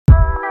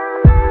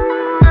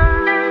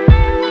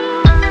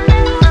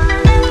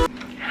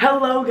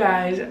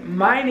guys,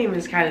 my name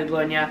is Kylie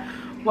Bologna.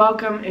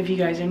 Welcome if you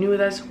guys are new with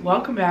us.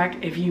 Welcome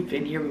back if you've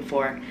been here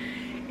before.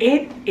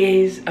 It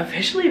is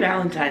officially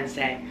Valentine's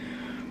Day,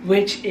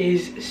 which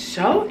is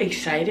so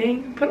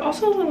exciting, but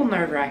also a little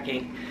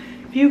nerve-wracking.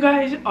 If you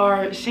guys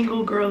are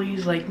single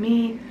girlies like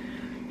me,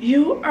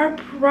 you are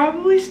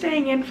probably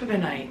staying in for the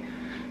night.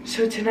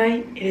 So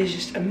tonight it is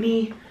just a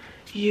me,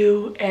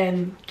 you,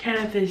 and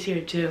Kenneth is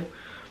here too.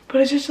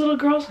 But it's just a little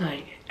girls'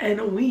 night,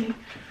 and we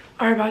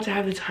are about to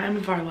have the time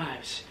of our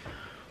lives.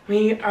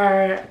 We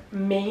are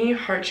making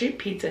heart-shaped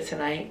pizza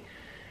tonight,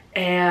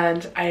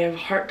 and I have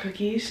heart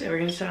cookies, and we're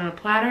gonna sit on a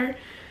platter,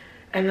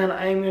 and then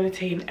I'm gonna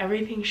take an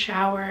everything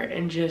shower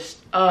and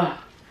just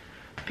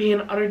be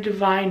in utter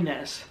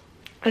divineness.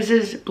 This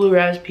is Blue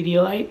Raz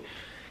Pedialyte,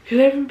 because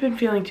I haven't been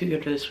feeling too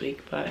good for this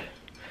week, but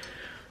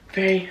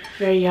very,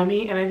 very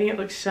yummy, and I think it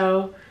looks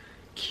so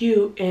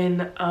cute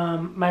in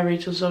my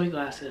Rachel Zoe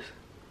glasses.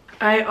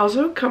 I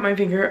also cut my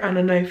finger on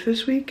a knife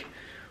this week,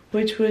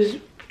 which was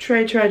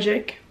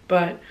tragic,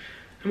 but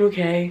I'm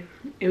okay.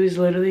 It was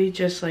literally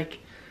just like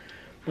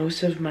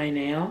most of my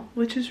nail,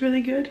 which is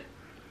really good.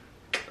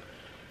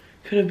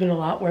 Could have been a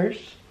lot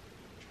worse.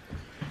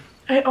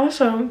 I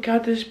also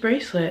got this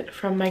bracelet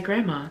from my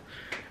grandma.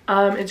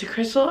 It's a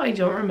crystal I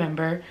don't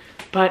remember,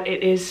 but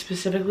it is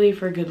specifically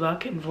for good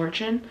luck and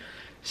fortune.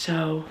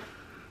 So,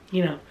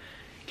 you know,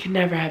 you can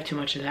never have too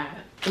much of that.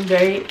 I'm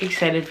very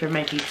excited for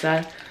my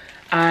pizza.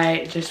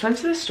 I just went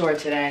to the store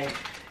today,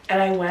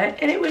 and I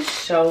went and it was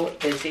so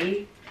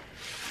busy.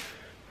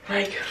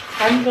 Like,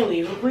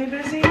 unbelievably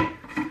busy,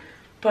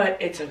 but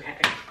it's okay.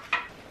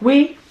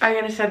 We are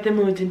gonna set the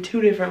moods in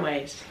 2 different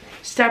ways.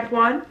 Step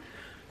 1,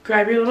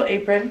 grab your little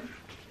apron.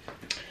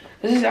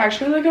 This is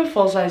actually like a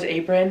full-size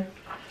apron,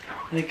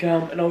 like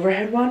an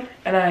overhead one,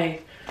 and I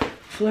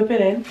flip it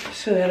in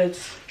so that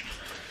it's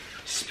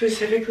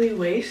specifically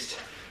waist.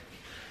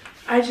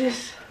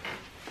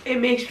 It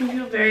makes me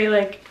feel very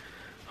like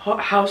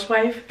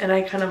housewife, and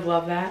I kind of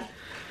love that.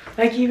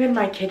 Like, even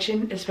my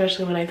kitchen,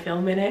 especially when I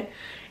film in it,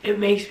 it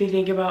makes me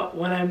think about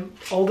when I'm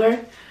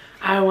older.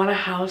 I want a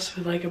house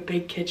with like a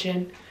big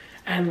kitchen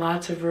and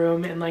lots of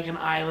room and like an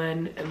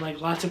island and like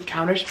lots of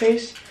counter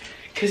space,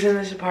 because in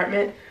this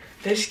apartment,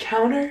 this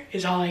counter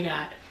is all I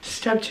got.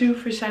 Step 2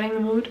 for setting the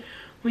mood,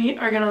 we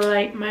are gonna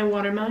light my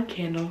watermelon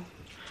candle.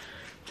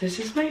 This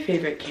is my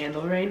favorite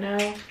candle right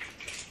now,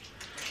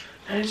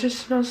 and it just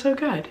smells so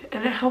good,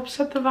 and it helps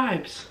set the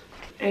vibes.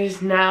 It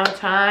is now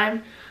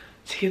time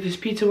to get this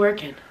pizza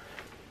working.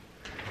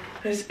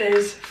 This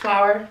is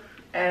flour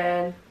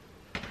and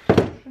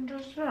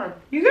just on.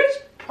 You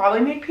guys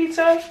probably make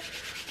pizza.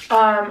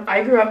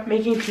 I grew up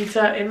making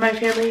pizza in my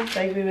family.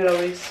 Like, we would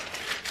always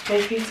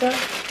make pizza.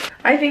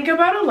 I think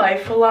about a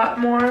life a lot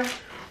more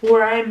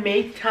where I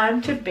make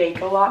time to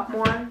bake a lot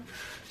more.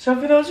 So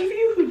for those of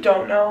you who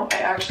don't know, I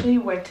actually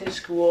went to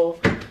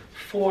school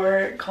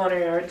for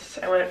culinary arts.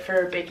 I went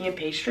for baking and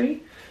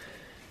pastry.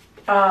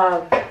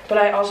 But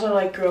I also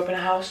like grew up in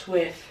a house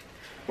with,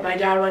 my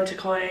dad went to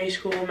culinary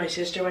school, my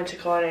sister went to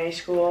culinary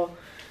school,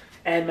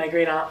 and my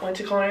great aunt went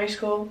to culinary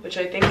school, which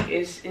I think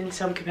is in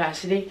some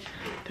capacity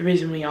the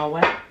reason we all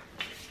went.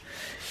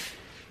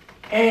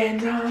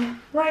 And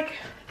like,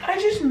 I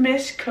just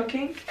miss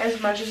cooking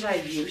as much as I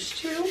used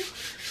to,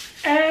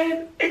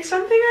 and it's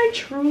something I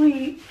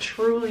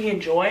truly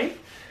enjoy,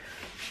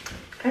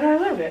 and I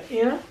love it,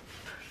 you know?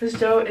 This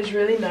dough is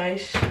really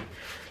nice.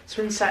 It's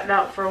been setting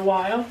out for a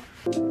while.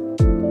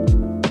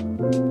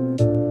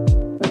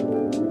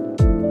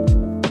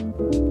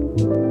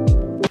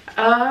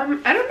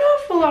 I don't know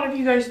if a lot of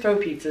you guys throw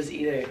pizzas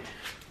either,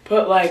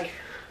 but like,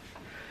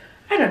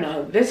 I don't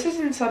know. This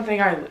isn't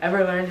something I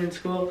ever learned in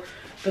school,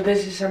 but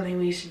this is something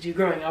we used to do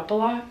growing up a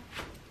lot.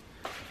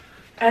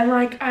 And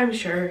like, I'm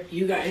sure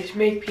you guys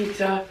make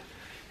pizza,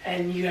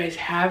 and you guys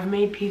have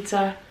made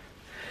pizza.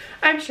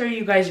 I'm sure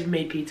you guys have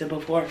made pizza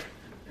before.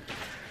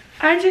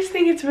 I just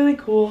think it's really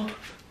cool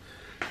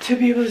to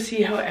be able to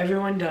see how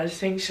everyone does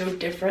things so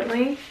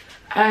differently.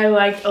 I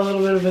like a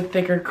little bit of a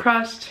thicker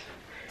crust,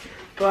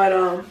 but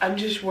I'm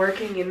just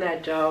working in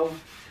that dough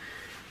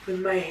with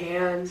my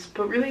hands,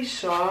 but really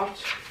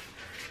soft,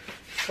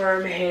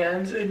 firm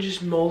hands, and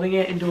just molding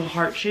it into a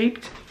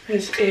heart-shaped.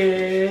 This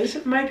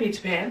is my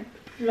pizza pan,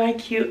 my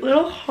cute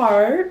little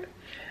heart.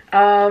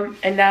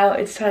 And now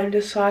it's time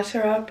to sauce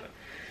her up,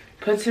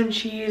 put some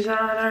cheese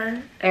on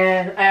her,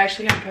 and I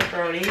actually got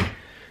pepperoni,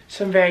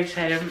 so I'm very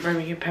excited. We're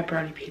making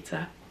pepperoni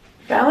pizza.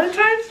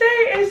 Valentine's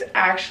Day is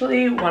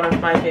actually one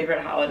of my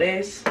favorite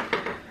holidays.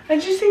 I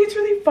just think it's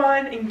really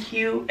fun and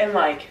cute, and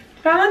like,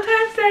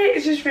 Valentine's Day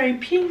is just very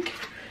pink.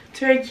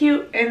 It's very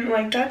cute, and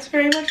like, that's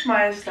very much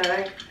my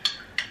aesthetic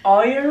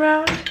all year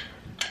round.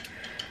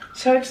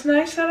 So it's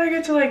nice that I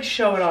get to like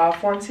show it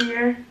off once a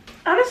year.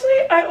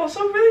 Honestly, I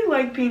also really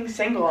like being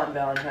single on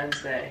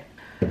Valentine's Day.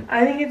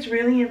 I think it's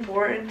really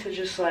important to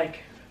just like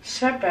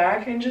step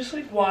back and just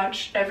like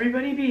watch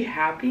everybody be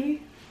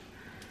happy,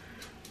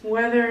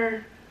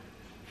 whether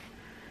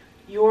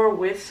you're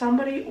with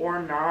somebody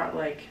or not.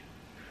 Like,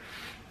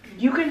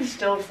 you can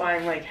still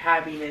find like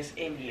happiness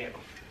in you.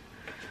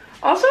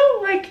 Also,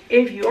 like,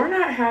 if you're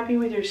not happy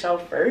with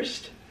yourself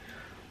first,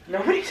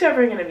 nobody's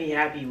ever gonna be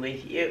happy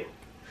with you.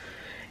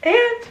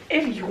 And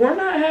if you're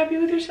not happy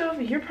with yourself,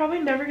 you're probably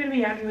never gonna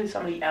be happy with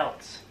somebody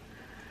else.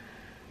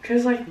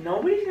 Because, like,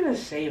 nobody's gonna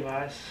save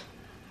us.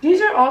 These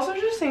are also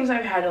just things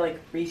I've had to, like,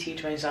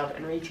 reteach myself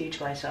and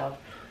reteach myself.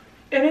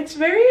 And it's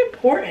very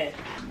important.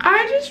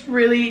 I just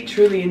really,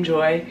 truly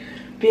enjoy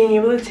being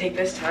able to take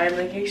this time,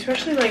 like,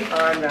 especially, like,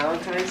 on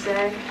Valentine's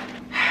Day,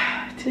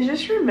 to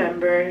just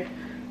remember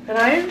that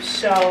I am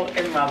so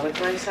in love with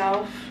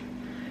myself.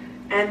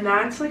 And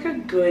that's, like, a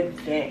good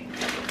thing.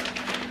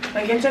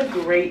 Like, it's a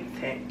great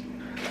thing.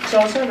 It's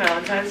also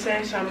Valentine's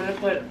Day, so I'm gonna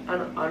put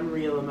an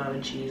unreal amount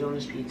of cheese on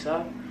this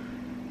pizza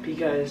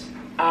because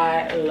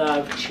I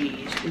love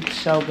cheese. It's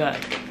so good.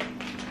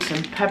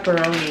 Some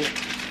pepperoni.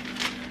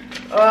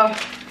 Oh,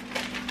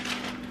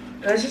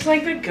 this is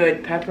like the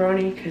good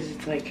pepperoni because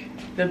it's like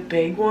the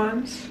big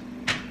ones.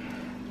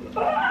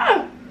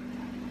 Ah!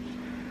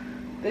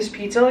 This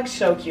pizza looks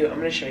so cute. I'm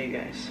gonna show you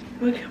guys.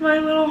 Look at my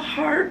little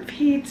heart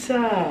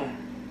pizza.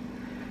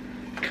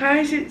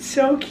 Guys, it's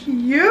so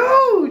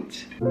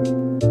cute.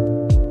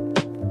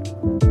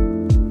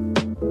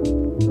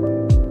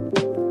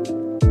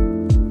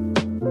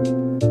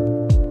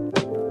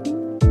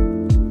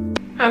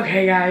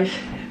 Okay guys,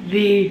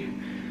 the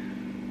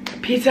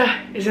pizza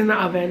is in the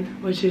oven,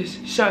 which is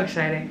so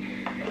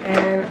exciting.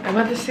 And I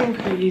bought this thing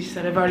of cookies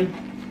that I've already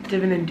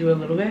dipped into a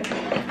little bit,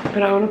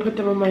 but I want to put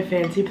them on my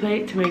fancy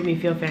plate to make me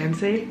feel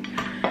fancy.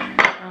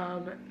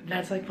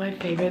 That's like my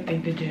favorite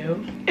thing to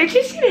do. It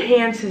just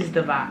enhances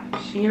the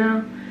vibes, you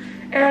know?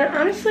 And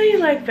honestly,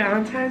 like,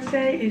 Valentine's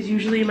Day is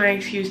usually my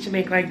excuse to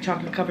make like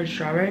chocolate covered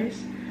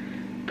strawberries.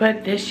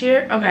 But this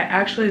year, okay,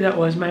 actually that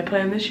was my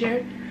plan this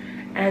year.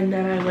 And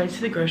then I went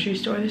to the grocery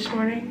store this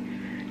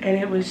morning and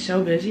it was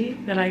so busy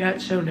that I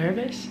got so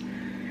nervous.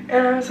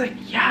 And I was like,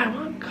 yeah, I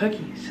want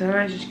cookies. So then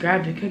I just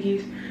grabbed the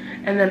cookies.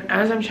 And then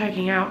as I'm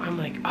checking out, I'm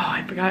like, oh,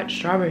 I forgot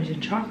strawberries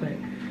and chocolate.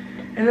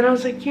 And then I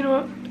was like, you know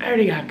what? I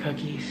already got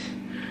cookies.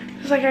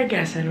 I was like, I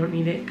guess I don't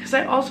need it. Because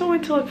I also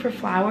went to look for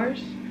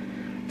flowers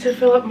to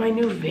fill up my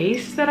new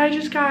vase that I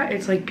just got.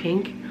 It's like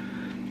pink.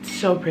 It's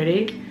so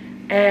pretty.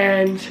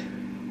 And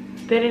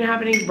they didn't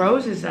have any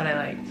roses that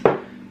I liked.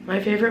 My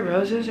favorite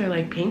roses are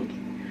like pink.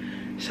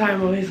 So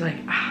I'm always like,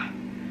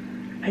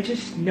 I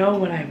just know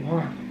what I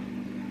want.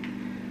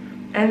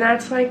 And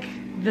that's like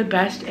the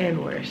best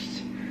and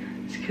worst.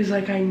 It's because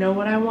like I know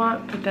what I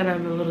want, but then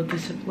I'm a little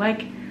disappointed.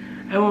 Like,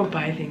 I won't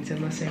buy things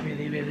unless I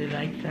really, really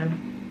like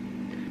them.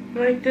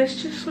 Like,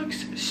 this just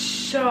looks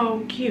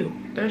so cute.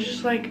 They're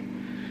just like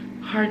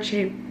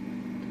heart-shaped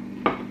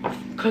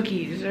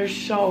cookies. They're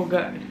so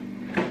good.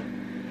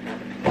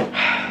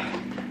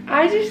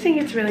 I just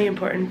think it's really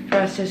important for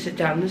us to sit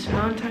down this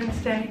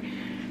Valentine's Day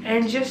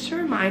and just to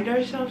remind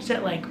ourselves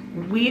that, like,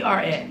 we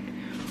are it.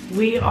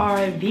 We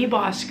are the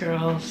boss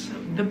girls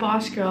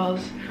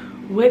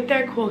with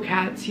their cool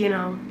cats, you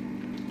know.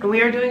 And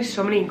we are doing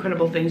so many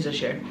incredible things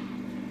this year.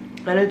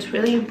 And it's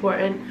really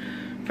important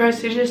for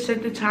us to just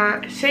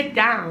sit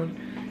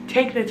down,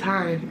 take the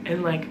time,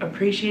 and like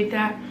appreciate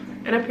that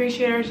and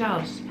appreciate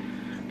ourselves.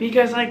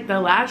 Because like the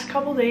last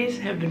couple days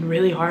have been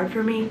really hard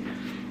for me.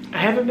 I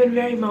haven't been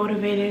very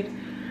motivated.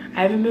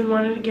 I haven't been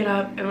wanting to get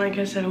up, and like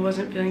I said, I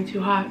wasn't feeling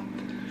too hot.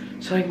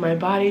 So like my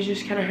body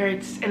just kind of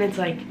hurts, and it's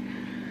like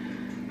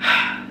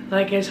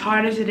as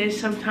hard as it is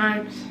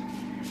sometimes,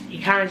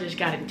 you kind of just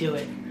got to do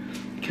it.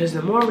 Because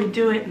the more we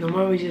do it and the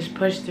more we just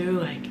push through,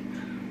 like,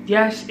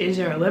 yes, is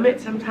there a limit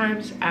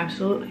sometimes?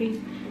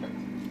 Absolutely.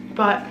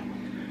 But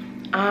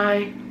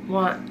I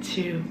want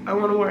to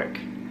work.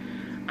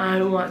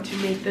 I want to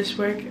make this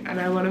work, and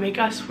I want to make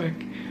us work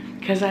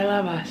because I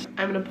love us.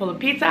 I'm going to pull the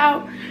pizza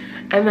out,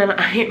 and then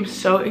I am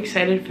so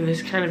excited for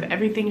this kind of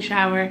everything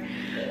shower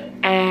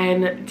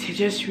and to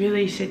just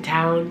really sit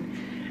down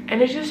and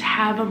to just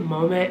have a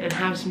moment and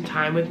have some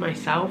time with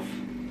myself.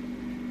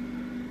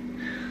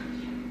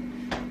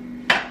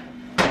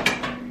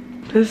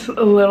 This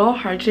little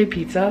heart-shaped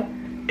pizza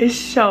is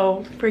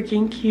so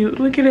freaking cute.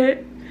 Look at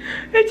it.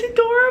 It's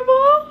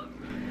adorable.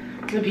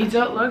 The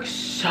pizza looks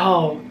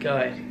so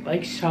good.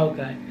 Like, so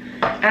good.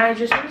 And I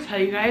just want to tell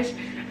you guys,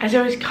 as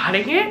I was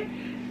cutting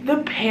it,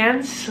 the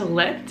pan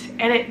slipped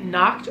and it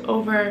knocked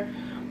over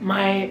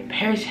my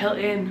Paris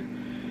Hilton,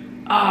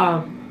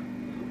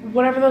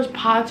 whatever those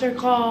pots are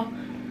called,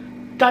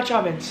 Dutch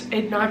ovens.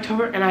 It knocked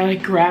over and I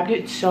like grabbed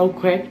it so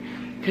quick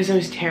because I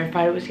was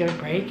terrified it was gonna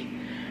break.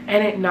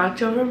 And it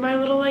knocked over my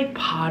little like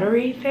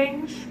pottery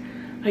things,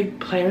 like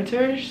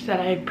planters that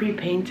I had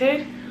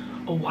pre-painted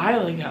a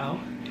while ago.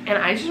 And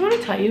I just want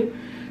to tell you,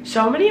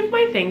 so many of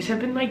my things have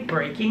been like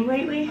breaking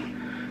lately.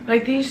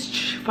 Like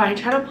these fine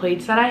china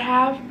plates that I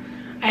have,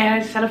 I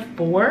had a set of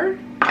 4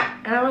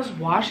 and I was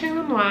washing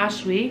them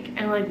last week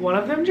and like one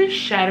of them just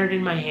shattered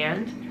in my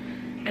hand.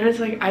 And it's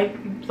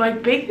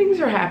like big things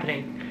are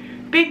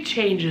happening. Big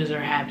changes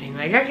are happening.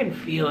 Like I can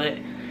feel it.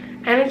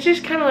 And it's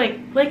just kind of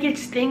like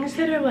it's things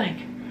that are like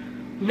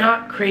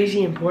not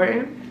crazy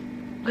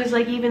important, because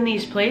like even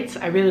these plates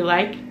I really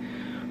like,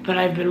 but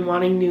I've been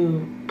wanting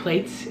new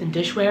plates and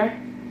dishware.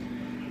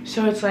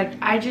 So it's like,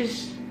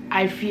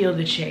 I feel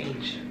the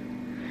change.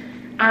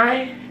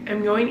 I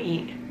am going to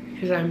eat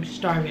because I'm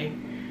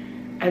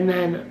starving, and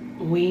then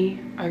we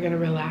are gonna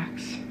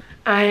relax.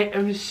 I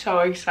am so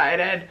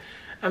excited.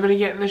 I'm gonna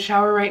get in the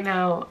shower right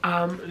now.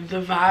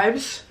 The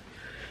vibes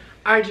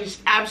are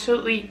just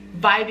absolutely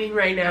vibing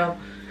right now.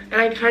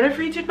 And I kind of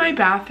redid my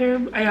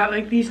bathroom. I got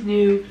like these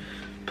new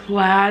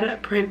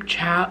plaid print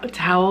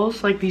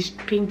towels, like these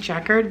pink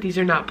checkered. These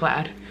are not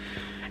plaid.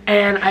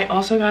 And I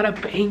also got a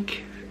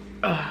pink,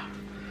 I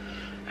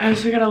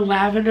also got a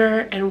lavender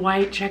and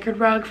white checkered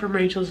rug from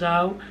Rachel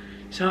Zoe.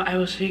 So I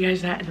will show you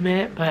guys that in a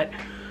minute, but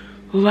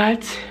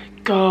let's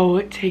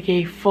go take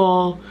a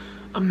full,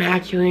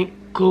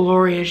 immaculate,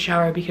 glorious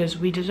shower because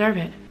we deserve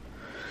it.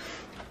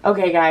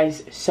 Okay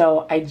guys,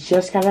 so I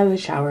just got out of the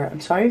shower.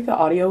 I'm sorry if the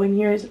audio in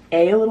here is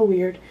A, a little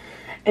weird,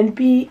 and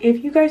B,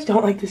 if you guys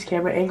don't like this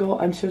camera angle,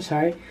 I'm so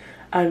sorry.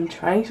 I'm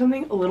trying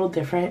something a little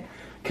different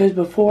because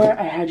before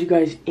I had you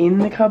guys in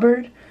the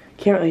cupboard.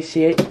 Can't really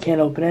see it, you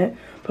can't open it,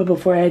 but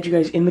before I had you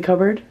guys in the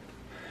cupboard.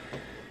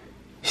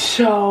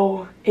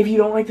 So if you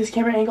don't like this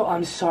camera angle,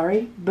 I'm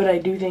sorry, but I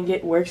do think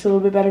it works a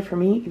little bit better for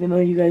me, even though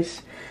you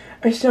guys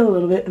are still a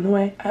little bit in the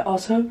way. I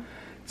also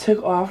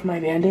took off my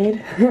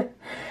band-aid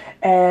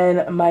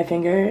and my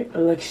finger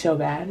looks so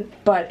bad,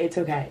 but it's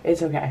okay,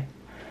 it's okay.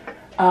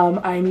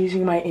 I'm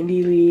using my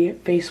Indie Lee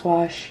face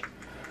wash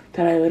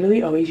that I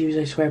literally always use.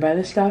 I swear by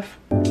this stuff.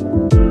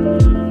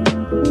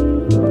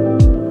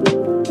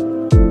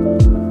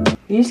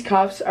 These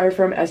cuffs are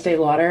from Estee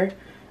Lauder.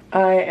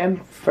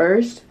 I'm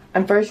first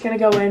gonna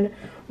go in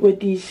with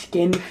these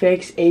Skin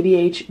Fix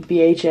ABH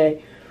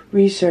BHA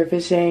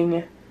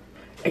resurfacing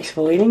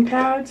exfoliating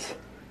pads.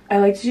 I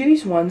like to do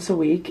these once a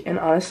week, and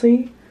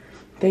honestly,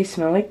 they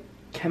smell like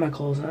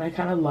chemicals, and I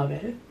kind of love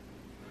it.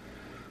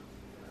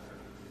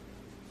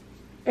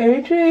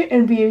 AHA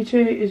and BHA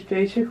is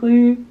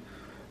basically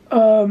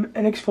an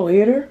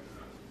exfoliator.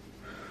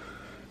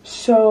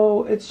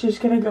 So it's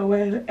just gonna go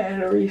in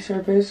and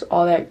resurface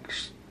all that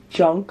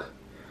junk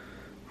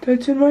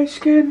that's in my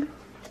skin.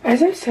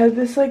 As I said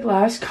this like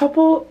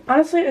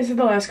honestly I said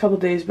the last couple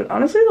days, but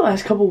honestly the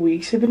last couple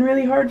weeks have been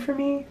really hard for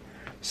me.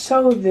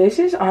 So this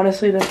is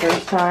honestly the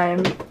first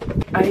time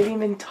I haven't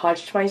even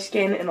touched my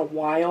skin in a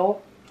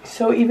while.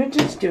 So even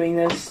just doing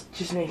this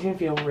just makes me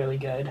feel really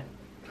good.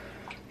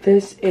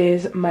 This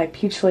is my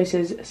Peach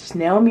Laces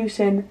Snail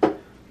Mucin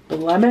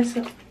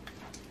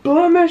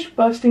Blemish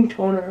Busting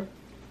Toner.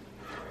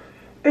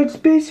 It's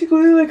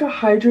basically like a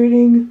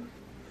hydrating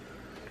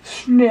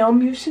snail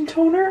mucin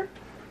toner,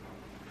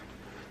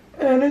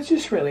 and it's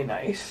just really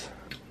nice.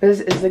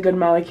 This is the Good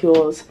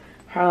Molecules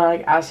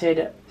Hyaluronic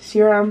Acid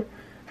Serum.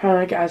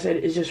 Hyaluronic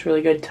acid is just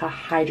really good to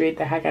hydrate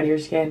the heck out of your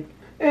skin.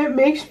 It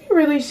makes me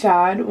really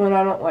sad when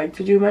I don't like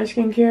to do my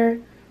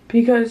skincare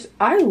because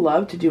I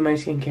love to do my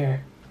skincare.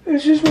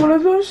 It's just one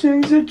of those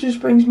things that just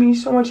brings me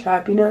so much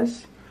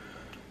happiness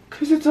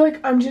because it's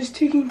like I'm just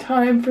taking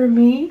time for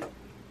me.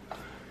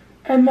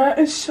 And that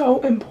is so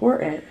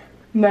important.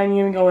 Then I'm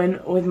going to go in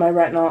with my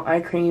retinol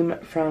eye cream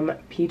from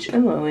Peach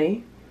and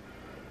Lily.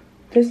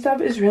 This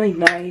stuff is really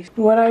nice.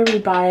 Would I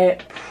rebuy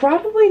it?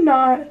 Probably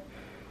not.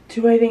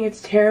 Do I think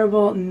it's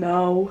terrible?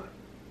 No.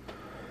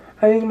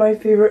 I think my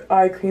favorite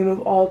eye cream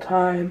of all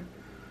time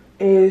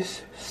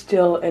is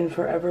still and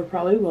forever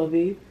probably will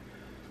be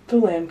the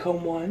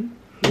Lancome one.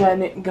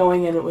 Then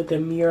going in with the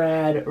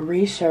Murad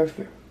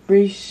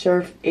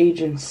Resurf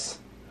Agents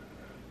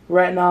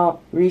Retinol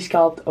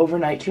Resculpt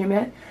Overnight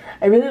Treatment.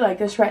 I really like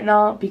this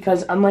retinol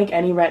because unlike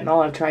any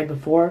retinol I've tried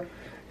before,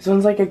 this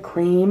one's like a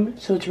cream,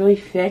 so it's really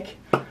thick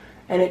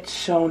and it's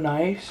so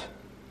nice.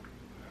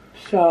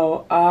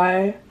 So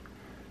I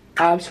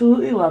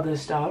absolutely love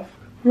this stuff.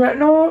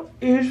 Retinol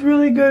is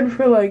really good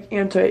for like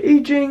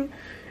anti-aging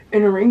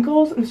and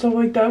wrinkles and stuff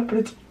like that, but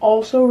it's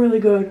also really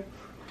good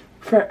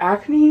for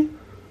acne,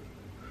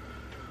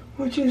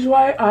 which is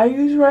why I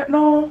use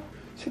retinol.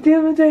 So at the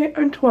end of the day,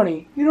 I'm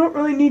 20. You don't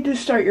really need to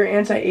start your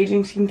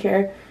anti-aging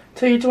skincare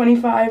till you're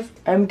 25.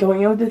 I'm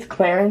going in with this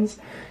Clarins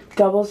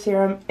Double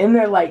Serum in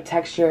their light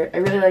texture. I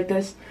really like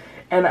this,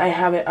 and I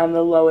have it on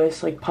the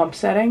lowest like pump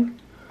setting.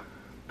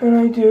 And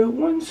I do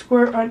 1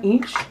 squirt on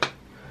each.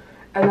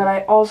 And then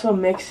I also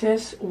mix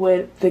this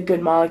with the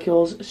Good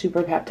Molecules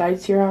Super Peptide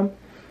Serum,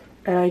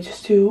 and I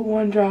just do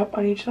 1 drop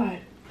on each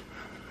side.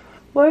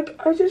 Like,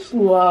 I just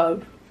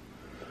love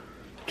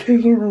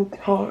taking the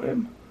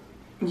time.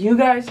 You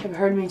guys have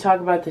heard me talk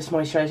about this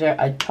moisturizer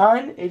a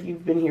ton if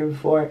you've been here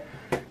before.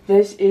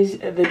 This is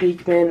the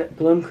Beekman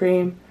Bloom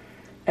Cream,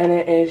 and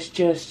it is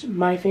just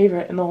my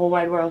favorite in the whole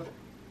wide world.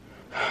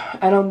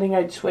 I don't think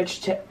I'd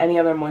switch to any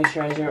other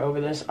moisturizer over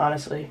this,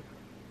 honestly.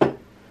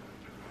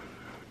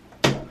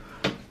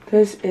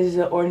 This is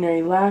the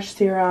Ordinary Lash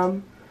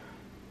Serum.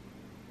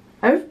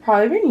 I've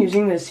probably been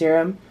using this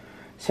serum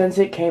since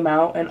it came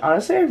out, and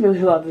honestly, I really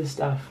love this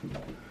stuff.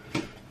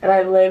 And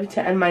I live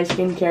to end my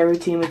skincare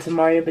routine with some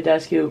Mario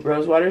Badescu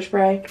Rose Water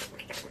Spray.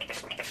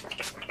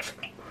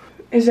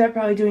 Is that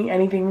probably doing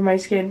anything for my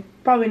skin?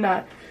 Probably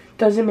not.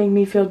 Does it make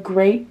me feel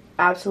great?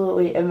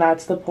 Absolutely, and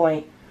that's the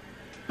point.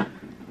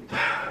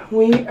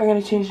 We are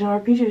going to change into our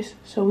PJs,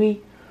 so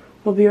we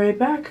will be right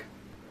back.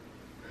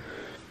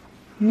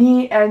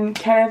 Me and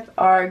Kenneth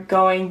are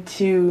going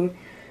to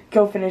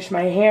go finish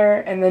my hair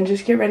and then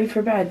just get ready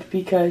for bed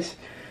because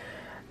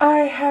I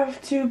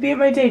have to be at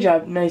my day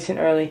job nice and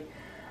early.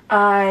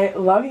 I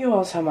love you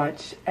all so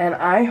much, and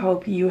I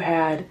hope you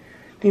had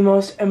the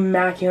most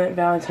immaculate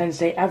Valentine's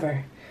Day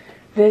ever.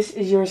 This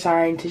is your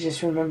sign to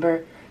just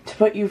remember to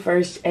put you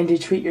first and to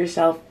treat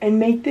yourself and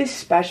make this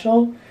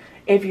special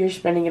if you're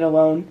spending it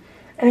alone.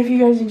 And if you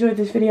guys enjoyed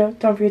this video,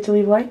 don't forget to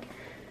leave a like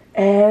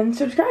and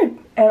subscribe.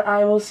 And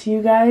I will see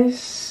you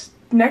guys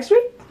next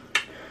week.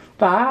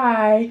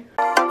 Bye.